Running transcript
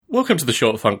Welcome to the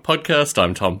Short Funk Podcast.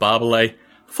 I'm Tom Barbalet.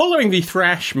 Following the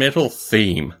thrash metal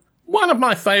theme, one of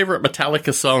my favourite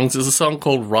Metallica songs is a song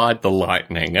called Ride the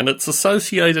Lightning, and it's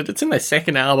in their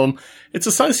second album. It's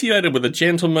associated with a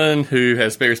gentleman who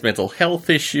has various mental health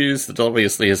issues that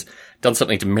obviously has done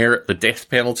something to merit the death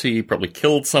penalty. He probably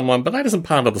killed someone, but that isn't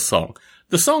part of the song.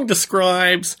 The song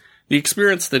describes the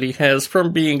experience that he has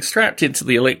from being strapped into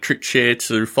the electric chair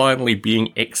to finally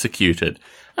being executed.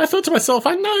 I thought to myself,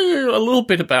 I know a little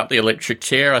bit about the electric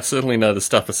chair. I certainly know the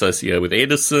stuff associated with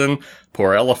Edison,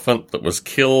 poor elephant that was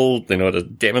killed in order to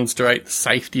demonstrate the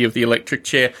safety of the electric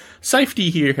chair. Safety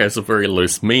here has a very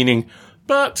loose meaning.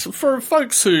 But for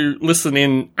folks who listen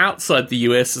in outside the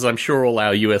US, as I'm sure all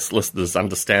our US listeners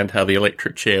understand how the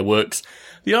electric chair works,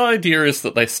 the idea is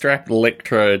that they strap an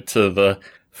electrode to the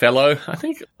fellow. I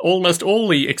think almost all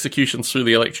the executions through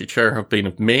the electric chair have been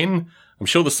of men. I'm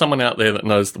sure there's someone out there that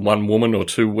knows the one woman or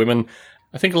two women.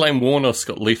 I think Elaine Warnos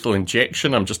got lethal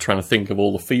injection. I'm just trying to think of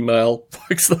all the female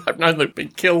folks that I've known that have been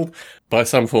killed by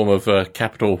some form of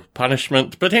capital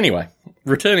punishment. But anyway,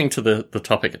 returning to the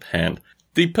topic at hand.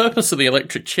 The purpose of the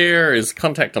electric chair is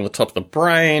contact on the top of the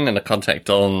brain and a contact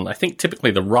on, I think,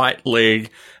 typically the right leg.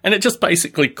 And it just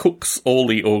basically cooks all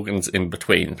the organs in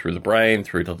between, through the brain,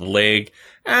 through to the leg.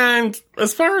 And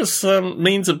as far as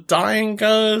means of dying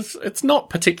goes, it's not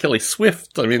particularly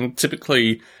swift. I mean,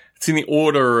 typically it's in the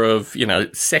order of,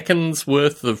 seconds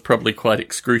worth of probably quite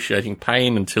excruciating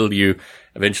pain until you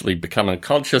eventually become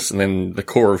unconscious and then the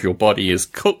core of your body is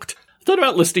cooked. I thought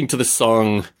about listening to this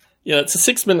song. It's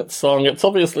a 6-minute song. It's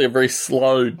obviously a very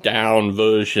slowed down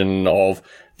version of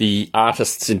the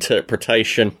artist's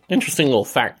interpretation. Interesting little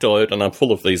factoid, and I'm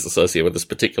full of these associated with this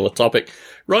particular topic.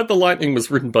 Ride the Lightning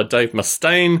was written by Dave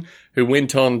Mustaine, who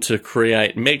went on to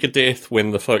create Megadeth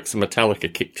when the folks in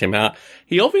Metallica kicked him out.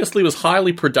 He obviously was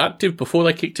highly productive before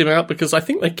they kicked him out, because I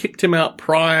think they kicked him out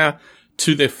prior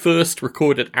to their first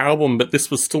recorded album, but this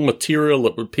was still material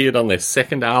that appeared on their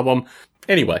second album.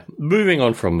 Anyway, moving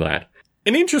on from that.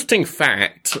 An interesting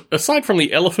fact, aside from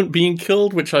the elephant being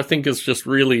killed, which I think is just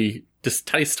really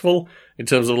distasteful in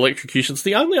terms of electrocutions,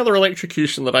 the only other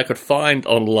electrocution that I could find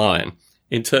online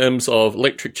in terms of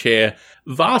electric chair,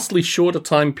 vastly shorter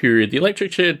time period. The electric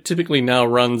chair typically now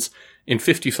runs in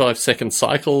 55-second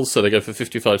cycles, so they go for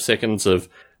 55 seconds of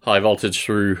high voltage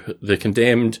through the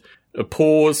condemned, a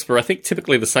pause for I think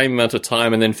typically the same amount of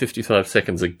time, and then 55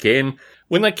 seconds again.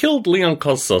 When they killed Leon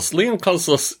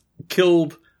Kozlos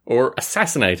killed, or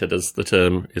assassinated as the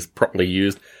term is properly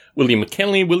used, William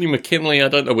McKinley. William McKinley, I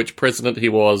don't know which president he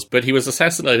was, but he was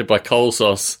assassinated by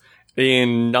Kozlos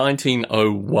in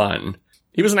 1901.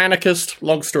 He was an anarchist,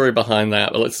 long story behind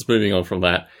that, but let's just moving on from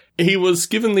that. He was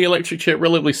given the electric chair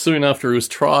relatively soon after he was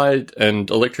tried and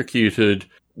electrocuted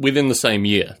within the same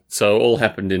year. So all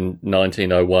happened in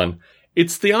 1901.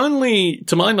 It's the only,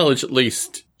 to my knowledge at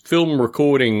least, film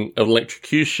recording of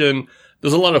electrocution.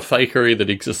 There's a lot of fakery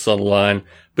that exists online,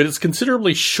 but it's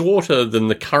considerably shorter than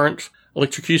the current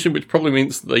electrocution, which probably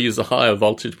means that they use a higher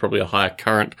voltage, probably a higher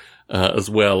current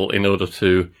as well, in order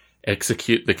to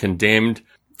execute the condemned.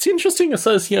 It's interesting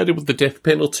associated with the death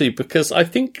penalty, because I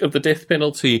think of the death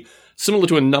penalty similar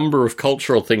to a number of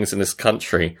cultural things in this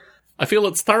country. I feel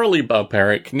it's thoroughly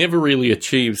barbaric, never really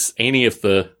achieves any of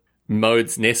the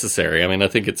modes necessary. I mean, I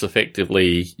think it's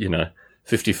effectively,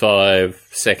 55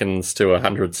 seconds to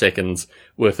 100 seconds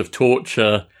worth of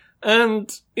torture.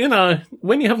 And,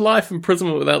 when you have life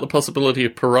imprisonment without the possibility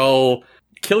of parole,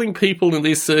 killing people in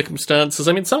these circumstances,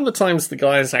 I mean, some of the times the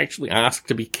guys actually ask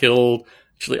to be killed,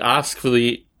 actually ask for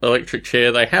the electric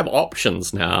chair. They have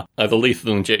options now, either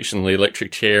lethal injection or the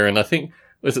electric chair, and I think,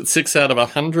 6 out of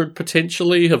 100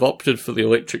 potentially have opted for the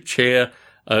electric chair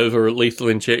over lethal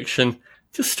injection.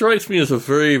 It just strikes me as a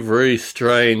very, very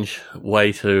strange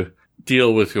way to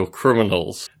deal with your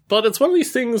criminals. But it's one of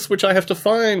these things which I have to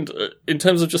find in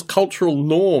terms of just cultural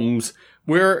norms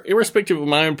where, irrespective of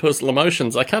my own personal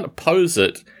emotions, I can't oppose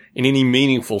it in any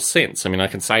meaningful sense. I mean, I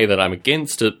can say that I'm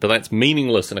against it, but that's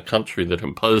meaningless in a country that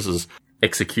imposes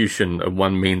execution of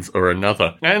one means or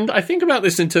another. And I think about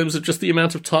this in terms of just the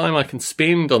amount of time I can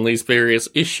spend on these various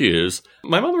issues.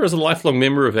 My mother is a lifelong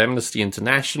member of Amnesty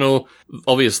International,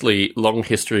 obviously long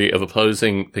history of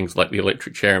opposing things like the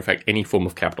electric chair, in fact, any form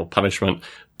of capital punishment.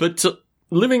 But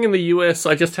living in the US,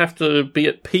 I just have to be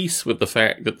at peace with the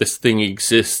fact that this thing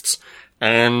exists.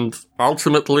 And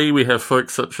ultimately, we have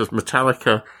folks such as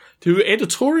Metallica who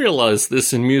editorialize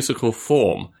this in musical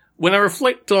form. When I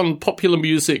reflect on popular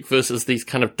music versus these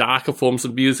kind of darker forms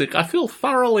of music, I feel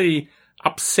thoroughly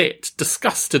upset,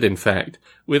 disgusted in fact,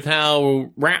 with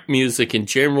how rap music in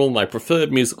general, my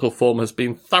preferred musical form, has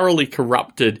been thoroughly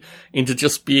corrupted into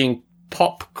just being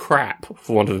pop crap,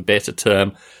 for want of a better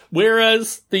term,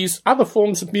 whereas these other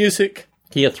forms of music,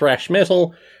 here thrash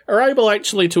metal, are able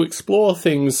actually to explore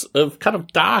things of kind of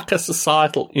darker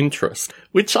societal interest,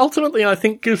 which ultimately I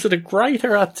think gives it a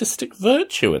greater artistic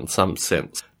virtue in some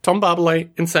sense. Tom Barbalet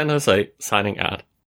in San Jose, signing out.